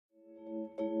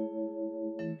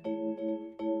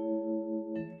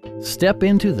Step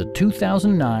into the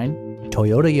 2009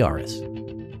 Toyota Yaris.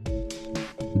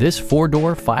 This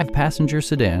four-door, five-passenger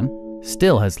sedan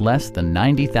still has less than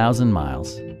 90,000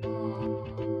 miles.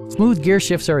 Smooth gear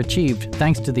shifts are achieved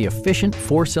thanks to the efficient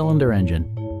four-cylinder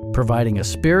engine, providing a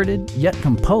spirited yet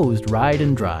composed ride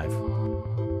and drive.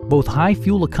 Both high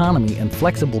fuel economy and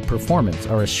flexible performance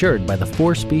are assured by the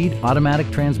four-speed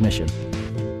automatic transmission.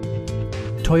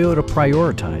 Toyota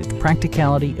prioritized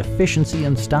practicality, efficiency,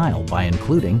 and style by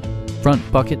including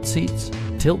front bucket seats,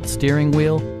 tilt steering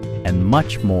wheel, and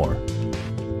much more.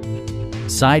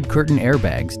 Side curtain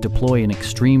airbags deploy in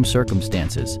extreme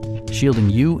circumstances, shielding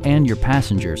you and your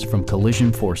passengers from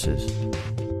collision forces.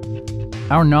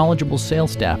 Our knowledgeable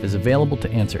sales staff is available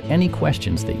to answer any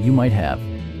questions that you might have.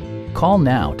 Call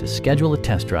now to schedule a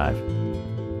test drive.